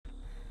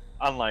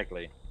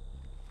Unlikely.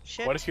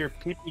 Shit. What if your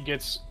pee-pee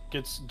gets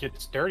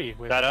dirty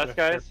with That us, with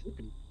guys? their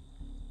pee-pee?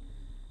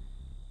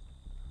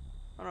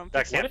 Hold on, That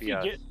fix can't What if be you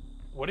us.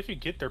 what if you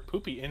get their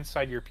poopy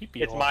inside your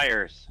pee-pee It's hole?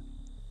 Myers.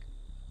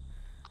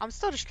 I'm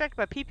still distracted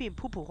by pee-pee and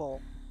poo-poo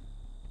hole.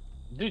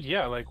 Dude,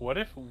 yeah, like what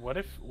if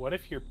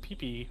your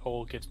pee-pee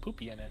hole gets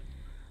poopy in it?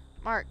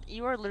 Mark,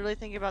 you are literally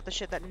thinking about the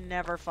shit that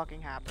never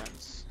fucking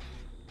happens.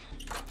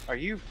 Are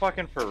you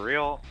fucking for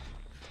real?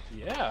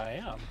 Yeah, I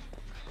am.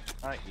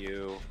 Not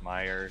you,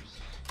 Myers.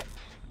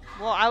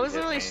 Well, I was hit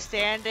literally me.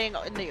 standing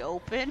in the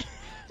open.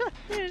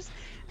 They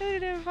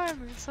didn't find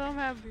me, so I'm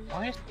happy.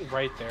 Why is he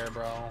right there,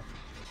 bro?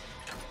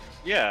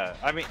 Yeah,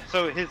 I mean,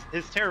 so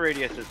his terror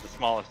radius is the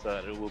smallest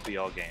that it will be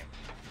all game.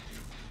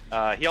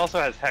 He also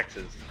has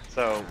hexes,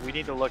 so we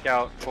need to look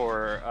out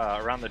for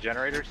around the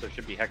generators. There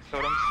should be hex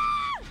totems.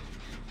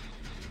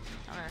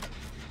 Okay.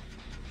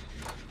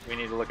 We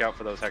need to look out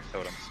for those hex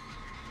totems.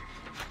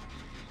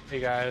 Hey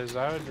guys,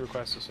 I would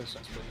request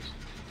assistance, please.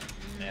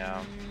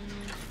 Yeah.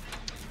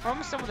 We're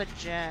almost done with a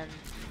gen.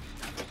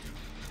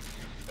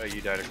 Oh,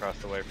 you died across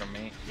the way from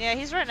me. Yeah,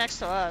 he's right next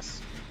to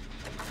us.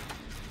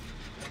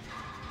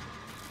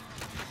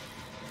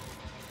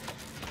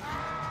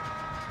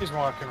 He's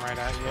walking right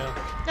at you.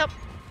 Nope.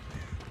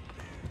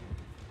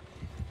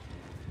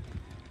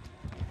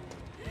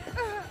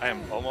 I am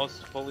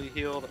almost fully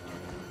healed.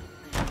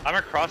 I'm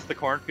across the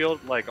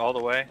cornfield, like all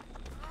the way.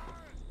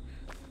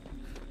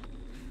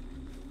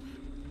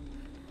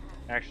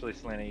 Actually,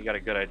 Selena, you got a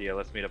good idea.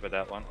 Let's meet up at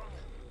that one.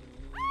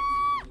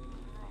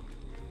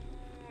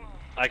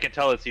 I can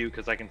tell it's you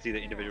because I can see the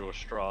individual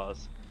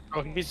straws.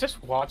 Oh, he's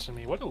just watching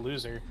me. What a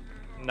loser.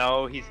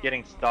 No, he's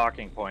getting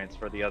stalking points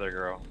for the other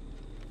girl.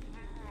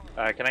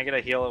 Can I get a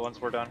heal once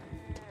we're done?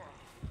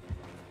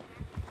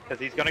 Because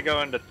he's gonna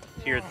go into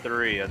tier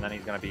 3 and then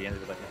he's gonna be into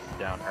the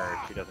down her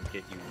if she doesn't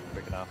get you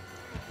quick enough.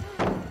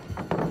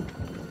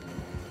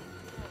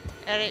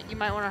 Edit, you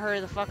might want to hurry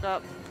the fuck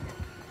up.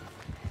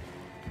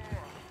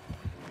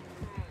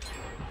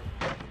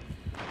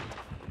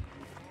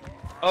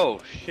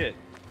 Oh shit!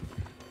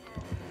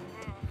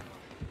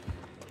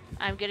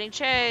 I'm getting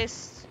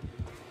chased.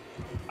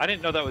 I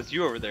didn't know that was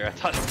you over there. I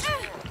thought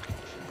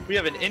we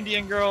have an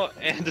Indian girl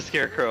and a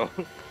scarecrow.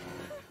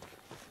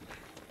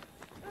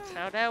 That's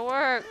how that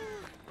work.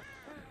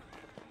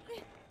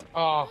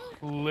 Oh,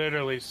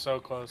 literally so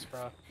close,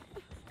 bro.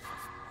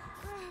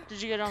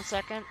 Did you get on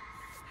second?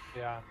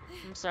 Yeah.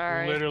 I'm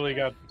sorry. Literally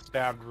got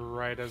stabbed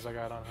right as I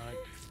got on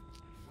hook.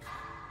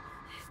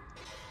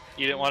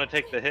 You didn't want to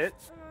take the hit,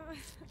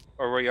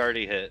 or were you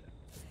already hit?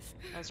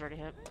 I was already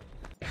hit.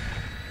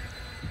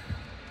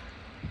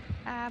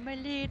 I'm a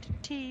little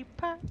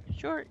teapot,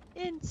 short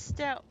and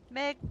stout.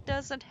 Meg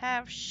doesn't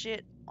have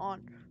shit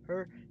on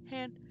her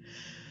hand.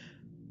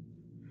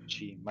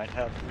 She might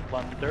have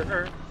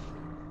plunder.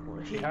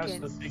 Or She he has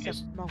can the suck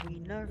biggest my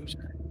wiener.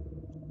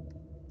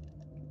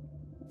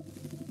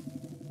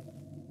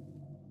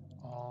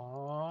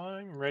 Oh,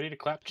 I'm ready to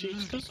clap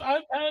cheeks because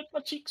I've had my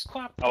cheeks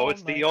clapped. Oh, all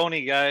it's the night.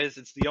 Oni, guys.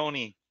 It's the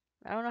Oni.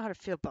 I don't know how to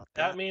feel about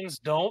That that. means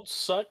don't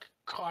suck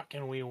cock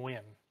and we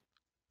win.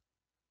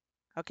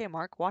 Okay,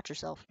 Mark, watch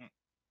yourself.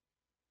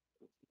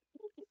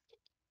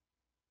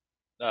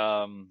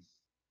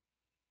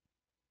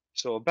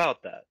 So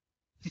about that.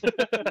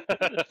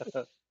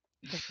 I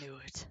knew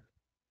it.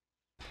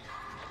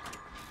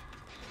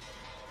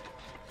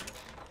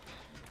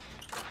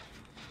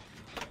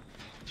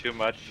 Too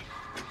much.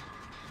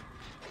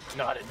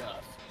 Not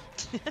enough.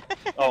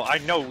 Oh, I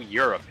know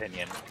your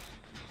opinion.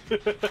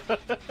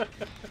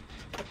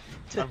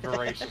 I'm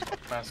voracious,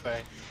 what can I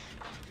say?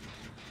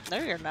 No,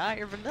 you're not.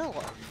 You're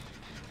vanilla.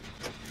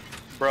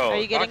 Bro, Are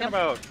you getting talking him?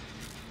 about...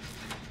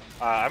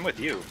 I'm with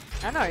you.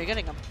 I know, you're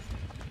getting them.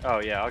 Oh,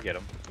 yeah, I'll get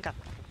him. Okay.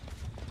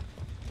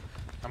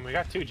 I mean, we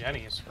got 2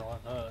 Jennies for 1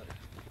 hook.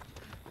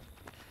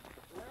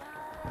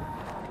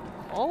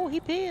 Oh, he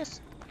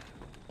pissed.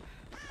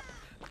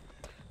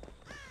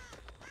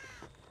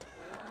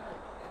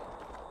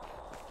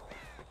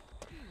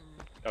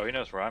 Oh, he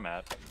knows where I'm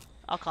at.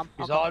 I'll come.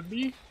 I'll He's come. on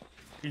me.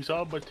 He's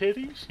on my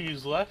titties.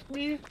 He's left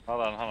me.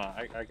 Hold on.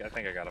 I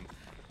think I got him.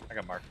 I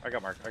got Mark. Okay,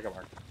 I'll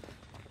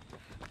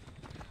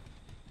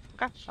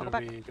Should go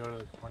back. we go to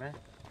the corner?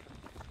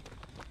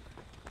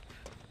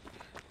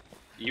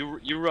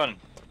 You run.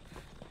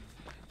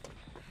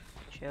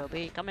 She'll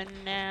be coming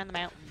down the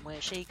mountain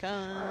where she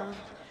comes.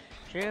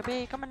 She'll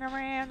be coming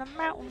around the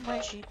mountain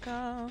where she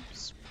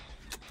comes.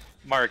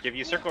 Mark, if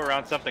you circle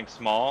around something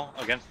small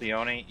against the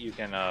Oni, you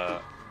can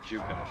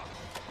juke him.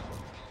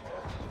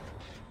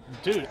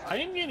 Dude, I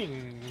am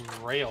getting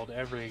railed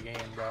every game,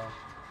 bro.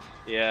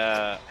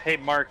 Yeah. Hey,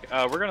 Mark,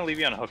 we're gonna leave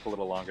you on hook a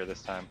little longer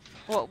this time.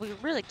 Well, we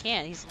really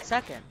can't. He's in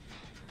second.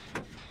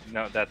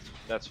 No,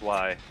 that's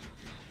why.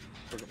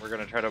 We're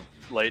gonna try to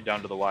lay it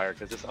down to the wire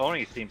because this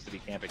Oni seems to be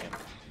camping him.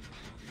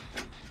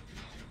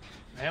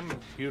 I am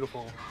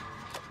beautiful.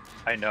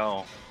 I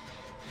know.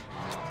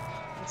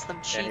 It's them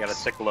cheeks. And you got a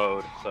sick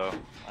load, so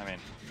I mean.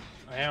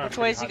 I am. Which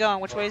way is he going?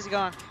 Which way is he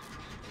going?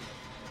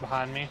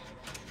 Behind me.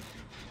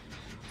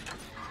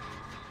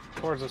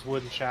 Towards this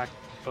wooden shack.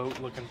 boat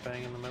looking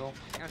thing in the middle.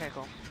 Okay,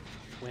 cool.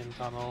 Wind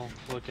tunnel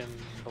looking,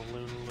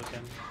 balloon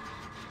looking.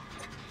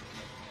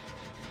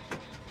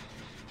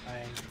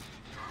 Dang.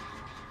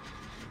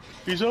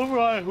 He's over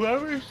on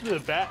whoever's the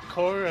back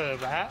corner of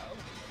the map.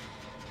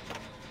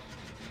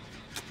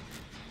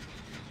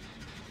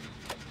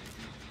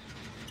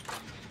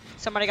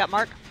 Somebody got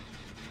Mark?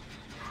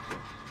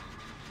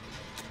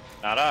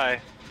 Not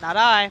I. Not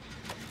I.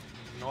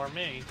 Nor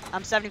me.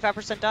 I'm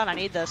 75% done. I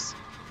need this.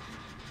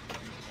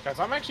 Guys,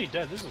 I'm actually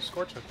dead. This is a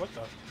scorch hook. What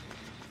the? I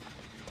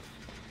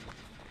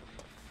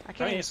I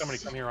can't need even somebody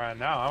see. come here right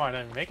now. I might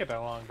not even make it that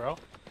long, bro.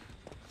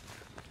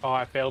 Oh,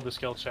 I failed the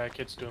skill check.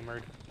 It's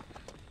doomered.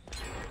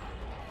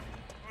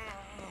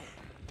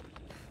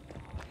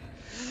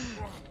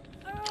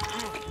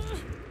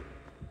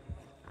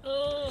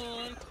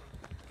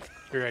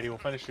 If you're ready, we'll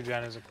finish your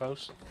gen. Is it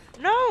close?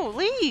 No,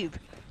 leave.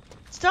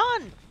 It's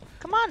done.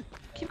 Come on.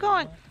 Keep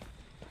going.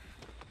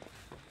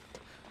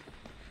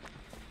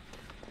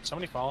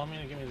 Somebody follow me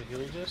and give me the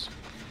Healy disc?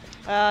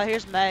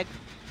 Here's Meg.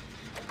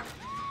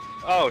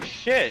 Oh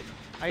shit!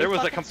 Are There you was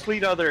a fucking-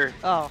 complete other.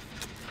 Oh.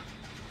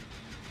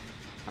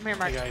 I'm here,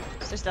 Mark. Hey,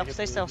 guys. Stay still, Get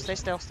stay the still, disc. stay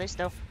still, stay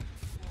still.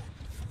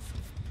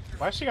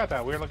 Why she got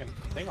that weird looking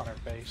thing on her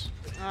face?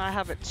 I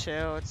have it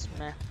too. It's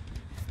meh.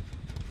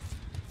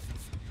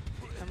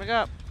 Here we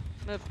go.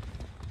 Move.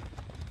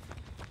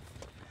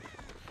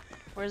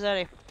 Where's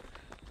Eddie?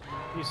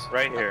 He's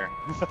Right here.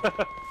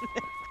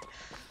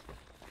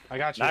 I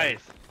got you. Nice.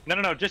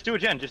 No. Just do a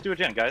gen. Just do a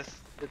gen, guys.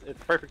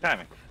 It's perfect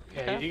timing.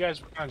 Yeah, Okay. you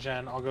guys work on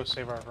gen. I'll go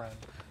save our friend.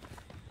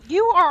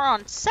 You are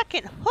on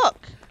second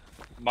hook.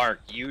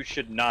 Mark, you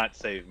should not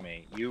save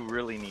me. You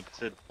really need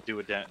to do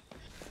a den.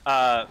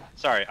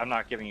 Sorry, I'm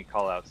not giving you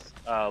callouts.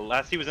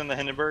 Last he was in the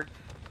Hindenburg.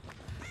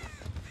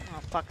 Oh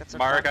fuck, it's a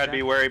Mark, fuck I'd be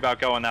gen. worried about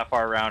going that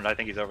far around. I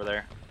think he's over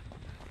there.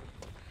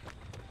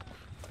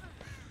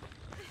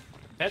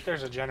 Bet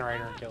there's a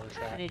generator in Killer I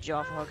Shack. need you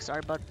off the hook.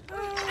 Sorry, bud.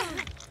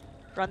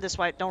 Run this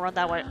way. Don't run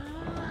that way.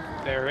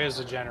 There is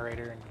a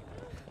generator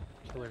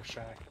in Killer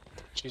Shack.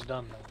 She's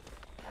done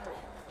though.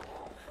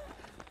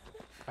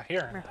 I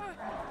hear him.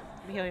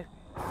 Let me heal you.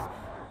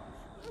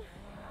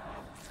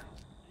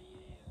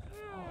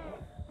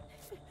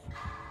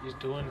 He's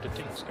doing the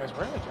things. Guys,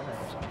 where are the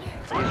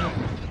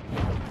generators?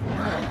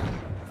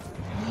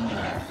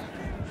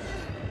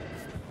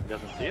 He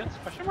doesn't see us?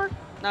 Question mark?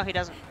 No, he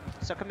doesn't.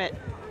 So commit.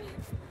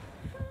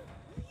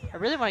 I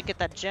really want to get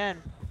that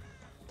gen.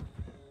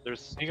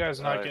 There's. You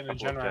guys not getting a couple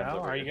gen of right gens now?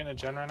 over Are you here. getting a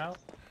gen right now?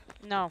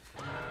 No.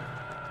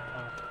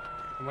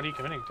 And what are you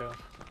committing to?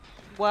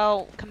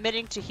 Well,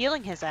 committing to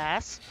healing his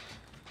ass.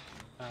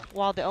 Oh.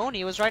 While the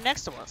Oni was right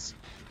next to us.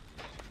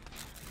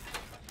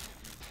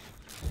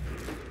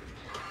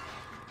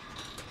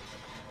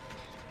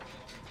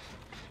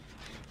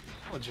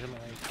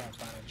 Legitimately can't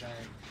find a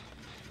generator.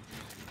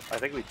 I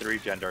think we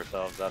 3-gened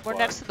ourselves. That's We're why.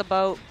 next to the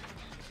boat.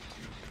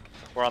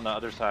 We're on the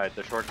other side,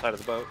 the short side of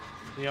the boat.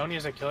 The Oni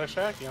is a Killer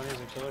Shack? The Oni is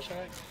a Killer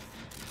Shack?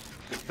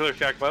 Killer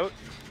Shack boat.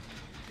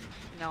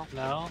 No.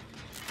 No.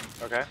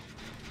 Okay.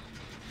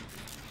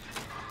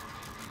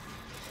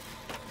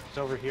 It's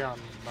over here on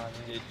by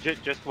me.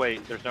 Just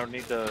wait. There's no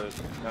need to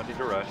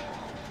rush.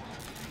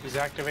 He's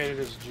activated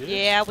his juice?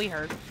 Yeah, we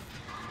heard.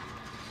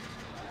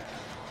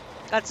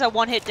 That's a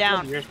one hit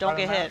down. Your Don't spot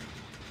get on that? hit.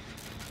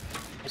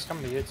 He's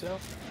coming to you too.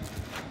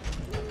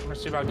 I'm gonna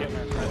see about getting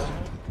our friends.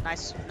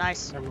 Nice,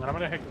 nice. Never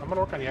mind, I'm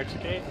gonna work on the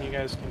exit gate and you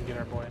guys can get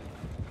our boy.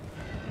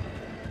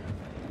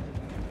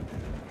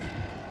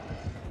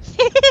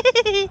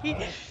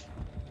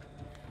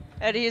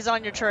 Eddie is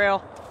on your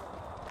trail.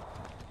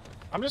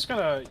 I'm just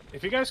gonna,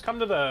 if you guys come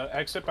to the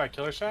exit by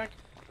Killer Shack,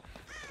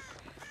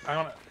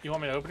 you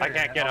want me to open it? I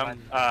can't get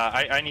him.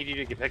 I need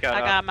you to pick out.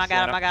 I got him, I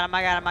got him, I got him,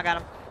 I got him, I got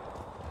him.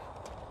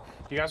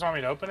 You guys want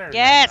me to open it? Or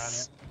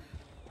Yes!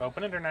 99?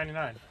 Open it or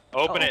 99?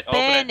 Open it.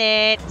 Open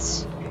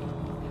it.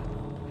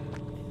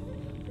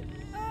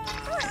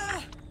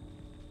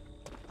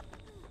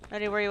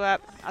 Eddie, where you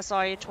at? I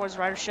saw you towards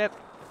ridership.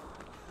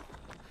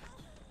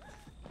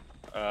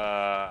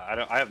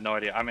 I have no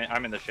idea.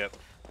 I'm in the ship.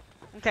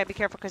 Okay, be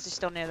careful because he's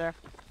still near there.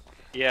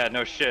 Yeah.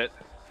 No shit.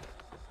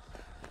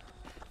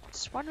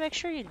 Just wanted to make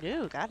sure you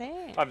knew. God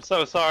damn. I'm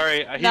so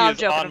sorry. He No, I'm is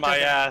joking, on I'm my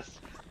joking. ass.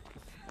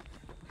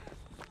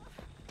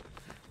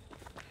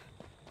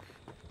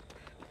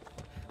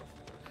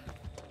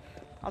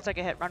 I'll take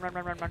a hit. Run, run,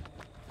 run, run, run.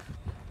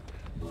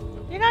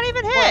 You're not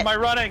even Where hit. am I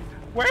running?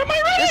 Where am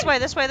I running? This way,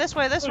 this way, this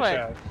way, this Killer way.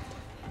 Shack.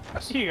 I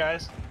see you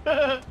guys.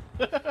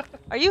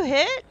 Are you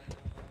hit?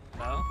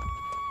 No?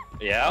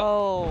 Yeah.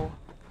 Oh.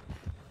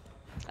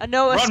 A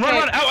no Run, escape. run,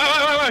 run! Ow, ow,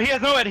 ow, ow, ow! He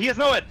has no ed. He has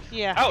no ed.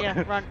 Yeah, Out.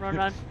 yeah. Run, run,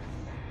 run.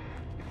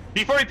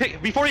 Before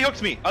he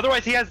hooks me.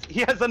 Otherwise, he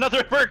has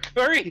another perk.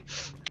 Hurry.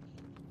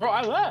 Bro,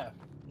 I left.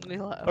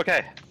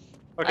 Okay.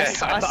 Okay. I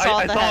saw I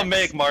the saw hex.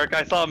 Meg, Mark.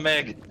 I saw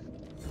Meg.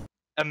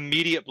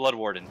 Immediate Blood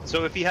Warden.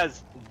 So if he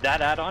has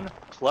that add-on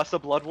plus a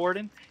Blood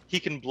Warden, he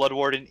can Blood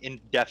Warden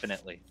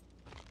indefinitely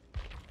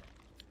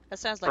That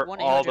sounds like for 1-800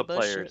 all the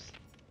bullshit. players.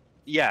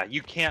 Yeah,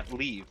 you can't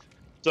leave.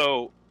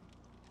 So,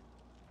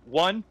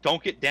 one,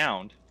 don't get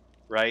downed.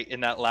 right,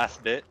 in that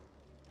last bit,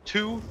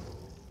 to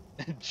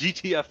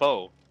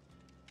GTFO.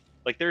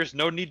 Like, there's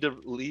no need to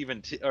leave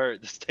or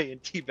stay in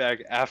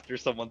teabag after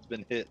someone's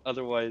been hit.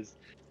 Otherwise,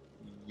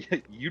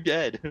 you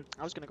dead.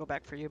 I was gonna go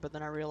back for you, but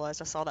then I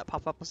realized I saw that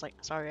pop up. I was like,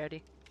 sorry,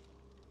 Eddie.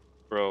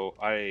 Bro,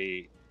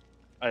 I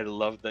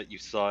love that you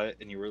saw it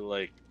and you were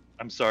like,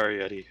 I'm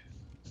sorry, Eddie.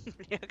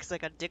 Yeah, because I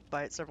got dick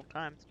bite several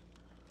times.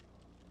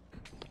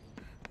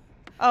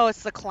 Oh,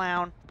 it's the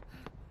clown.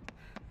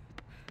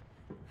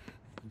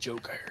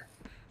 Joker.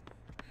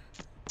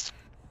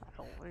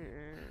 Oh,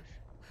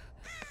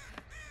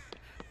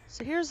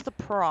 so here's the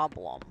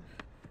problem.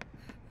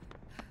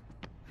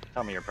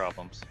 Tell me your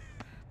problems.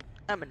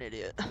 I'm an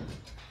idiot.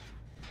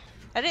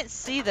 I didn't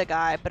see the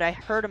guy, but I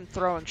heard him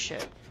throwing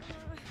shit.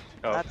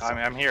 Oh, That's-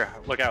 I'm here.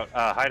 Look out.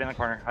 Hide in the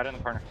corner. Hide in the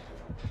corner.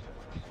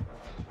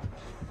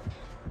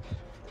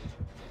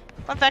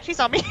 Fun fact, he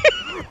saw me.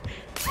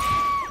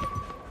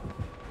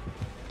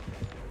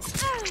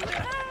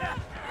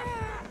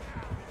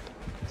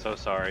 So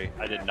sorry.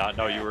 I did not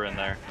know you were in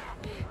there.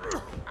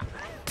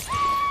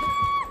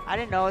 I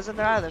didn't know I was in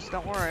there either, so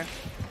don't worry.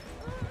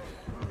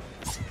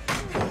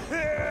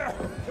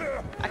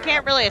 I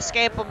can't really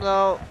escape him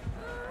though.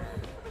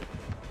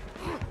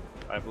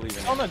 I believe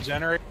in On you. the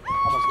generator.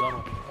 Almost done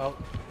with it. Oh,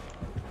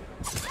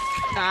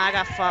 Nah, I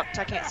got fucked.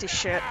 I can't see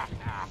shit.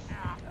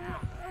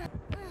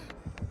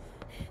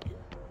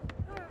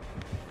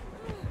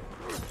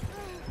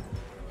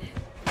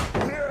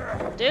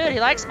 Dude, he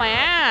likes my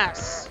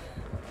ass.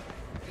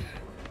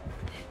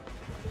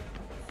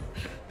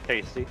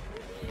 Tasty.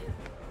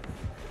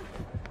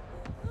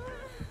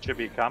 Should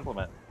be a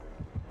compliment.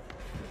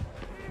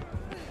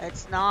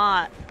 It's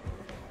not.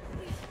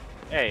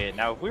 Hey,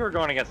 now if we were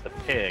going against a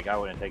pig, I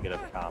wouldn't take it as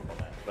a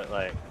compliment. But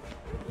like,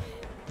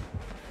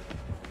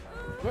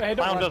 hey, don't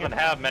clown run doesn't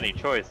here. have many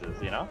choices,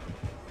 you know?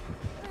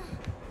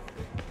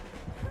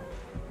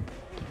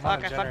 I'm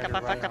on Fuck, a I fucked up, I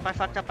generator fucked up, right I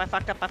fucked up, I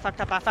fucked up, I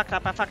fucked up, I fucked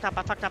up, I fucked up,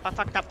 I fucked up, I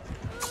fucked up.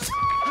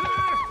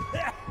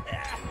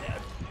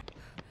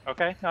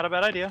 Okay, not a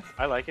bad idea.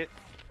 I like it.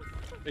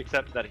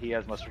 Except that he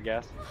has mustard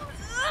gas.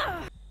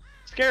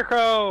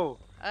 Scarecrow!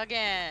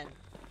 Again.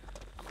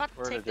 I'm about to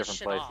We're in a take this different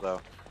shit place off. though.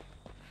 now.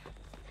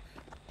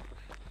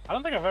 I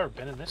don't think I've ever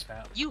been in this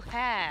map. You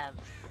have.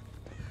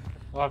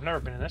 Well, I've never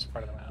been in this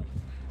part of the map.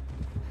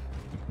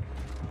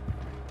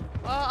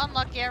 Well,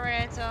 unlucky, I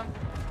ran into him.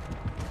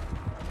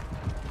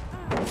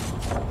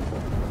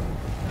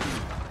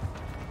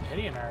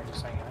 Eddie and I are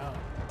just hanging out.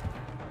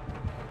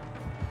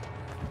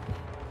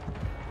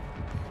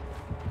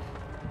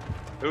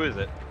 Who is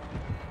it?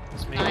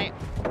 It's me. Night.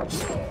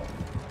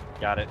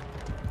 Got it.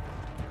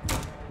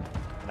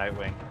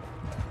 Nightwing.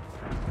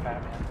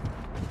 Batman.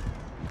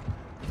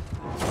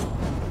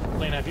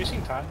 Lena, have you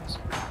seen Titans?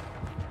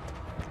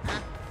 Huh?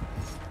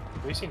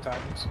 Have you seen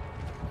Titans?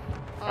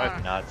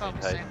 I've not seen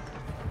focusing. Titans.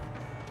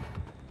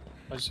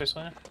 What'd you say,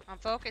 Selena? I'm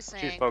focusing.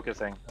 She's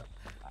focusing.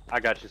 I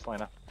got you,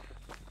 Selena.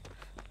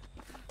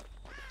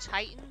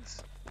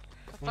 Titans?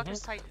 The fuck Mhm. is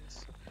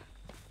Titans?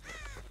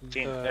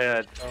 Teen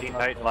The-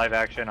 Titan live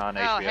action on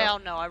Oh, HBO. hell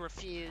no, I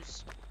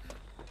refuse.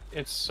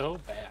 It's so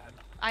bad.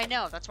 I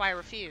know, that's why I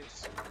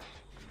refuse.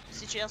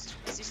 Is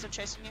he still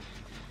chasing you?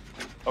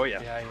 Oh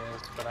yeah. Yeah, he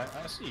is. But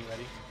I see you,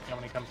 Eddie. You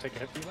want me to come take a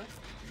hit for you, bud?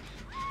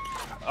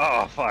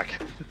 Oh fuck.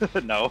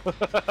 No.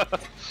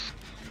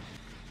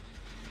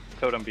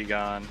 Totem be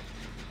gone.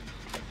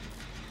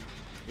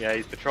 Yeah,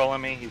 he's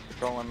patrolling me. He's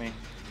patrolling me. Yeah.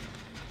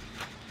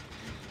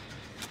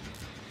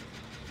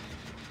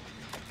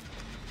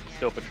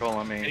 Still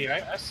patrolling me. Eddie,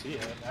 I see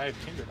it. I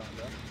have Kindred on,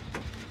 bro.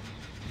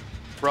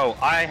 Bro,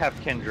 I have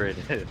Kindred.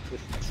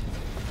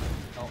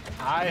 No,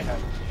 I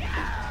have.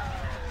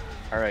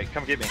 Alright,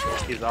 come get me.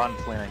 He's on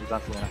Selena. He's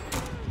on Selena.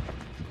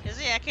 Is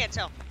he? I can't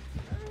tell.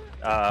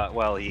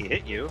 Well, he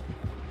hit you.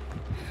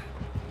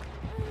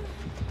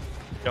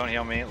 Don't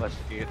heal me. Let's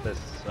get this,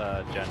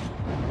 gen.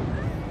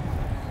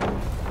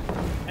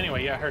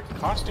 Anyway, yeah, her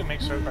costume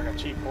makes her look like a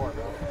cheap whore,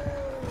 bro.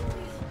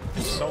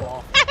 It's so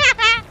awful.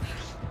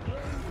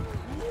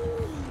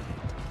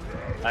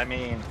 I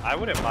mean, I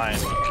wouldn't mind.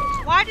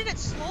 Why did it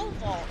slow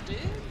vault, dude?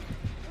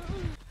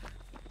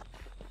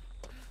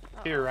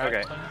 Here, right?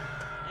 Okay. Selena?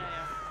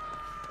 Yeah,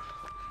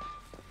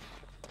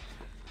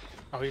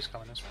 Oh, he's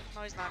coming this way. yeah.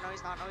 No, he's not. No,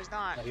 he's not. No, he's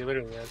not. Yeah, he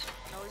literally is.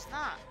 No, he's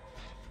not.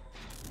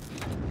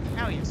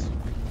 Now he is.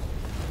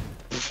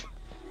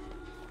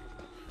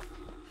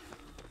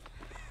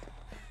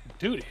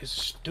 Dude, his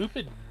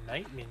stupid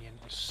night minion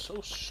is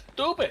so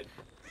stupid.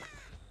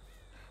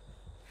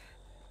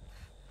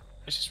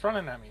 It's just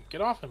running at me.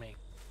 Get off of me.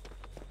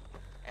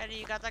 Eddie,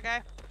 you got that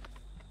guy?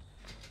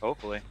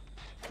 Hopefully.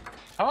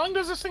 How long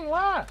does this thing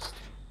last?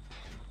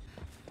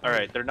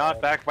 Alright, they're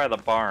not back by the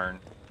barn.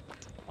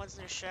 One's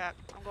near shack.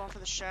 I'm going for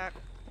the shack.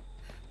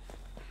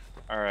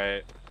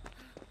 Alright.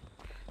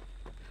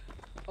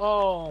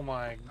 Oh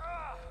my.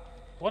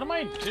 What am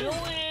I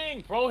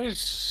doing? Bro, he's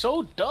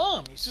so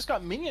dumb. He's just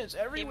got minions He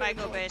everywhere. might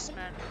go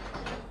basement.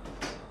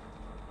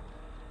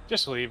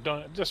 Just leave.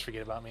 Don't. Just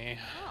forget about me.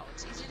 Oh,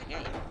 it's easy to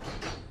get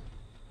you.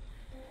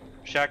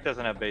 Shack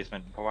doesn't have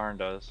basement. Barn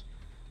does.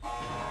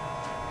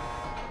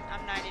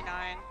 I'm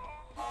 99.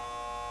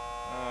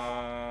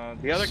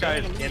 The other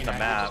guy's in the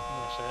map.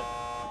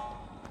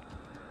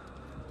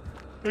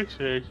 Finish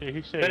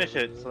Finish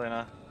it,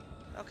 Selena.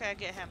 Okay,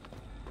 get him.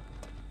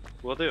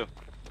 Will do.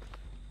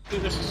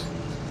 Dude, this is...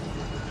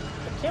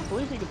 I can't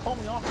believe you can pull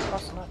me off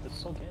across the map.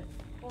 It's so good.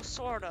 Well,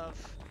 sort of.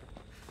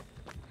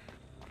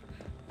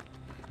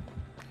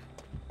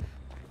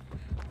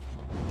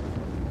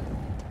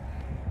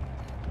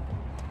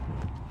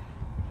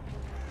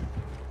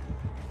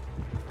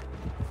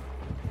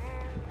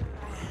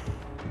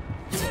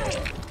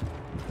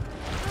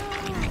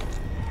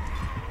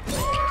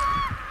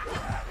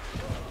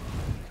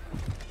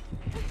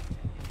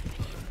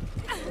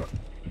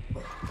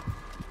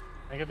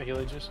 Can I get the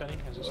healing juice, Eddie?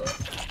 Is this... Okay,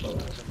 I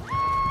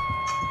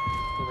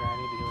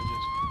need the healing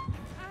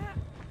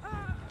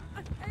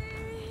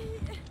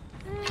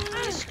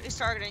juice. He's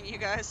targeting you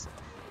guys.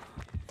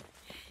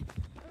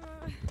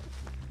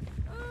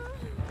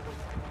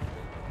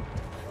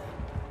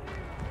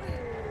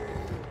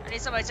 I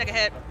need somebody to take a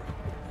hit.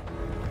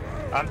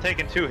 I'm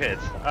taking 2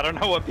 hits. I don't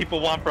know what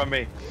people want from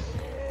me.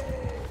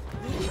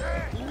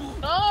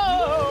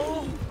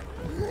 No!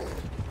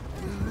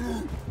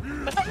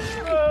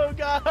 Oh,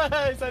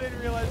 guys! I didn't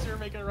realize you were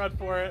making a run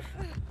for it.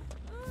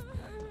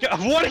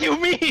 What do you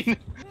mean?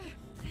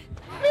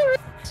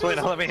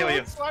 Selena, let me heal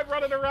you. So I'm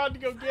running around to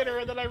go get her,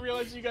 and then I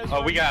realized you guys.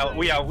 Oh, we out.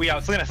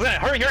 Selena,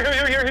 hurry,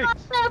 hurry.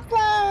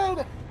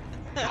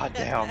 God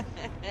damn.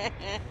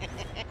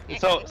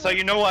 So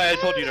you know why I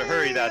told you to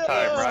hurry that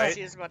time, right?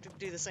 He was about to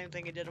do the same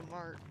thing he did to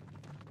Mark.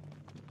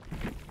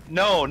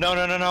 No.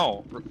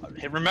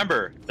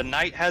 Remember, the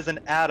knight has an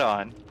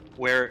add-on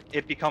where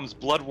it becomes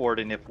Blood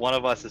Warden if one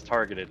of us is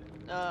targeted.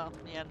 Oh,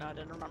 yeah, no, I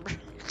didn't remember.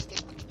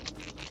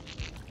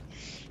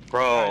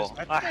 Bro,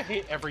 Guys, I think I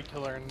hate every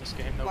killer in this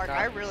game, though. Mark,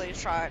 I really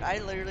tried. I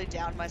literally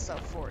downed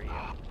myself for you.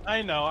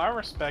 I know, I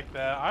respect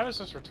that. I was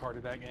just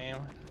retarded that game.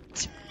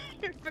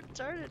 You're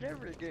retarded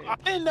every game. I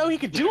didn't know he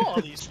could do all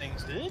these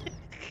things, dude.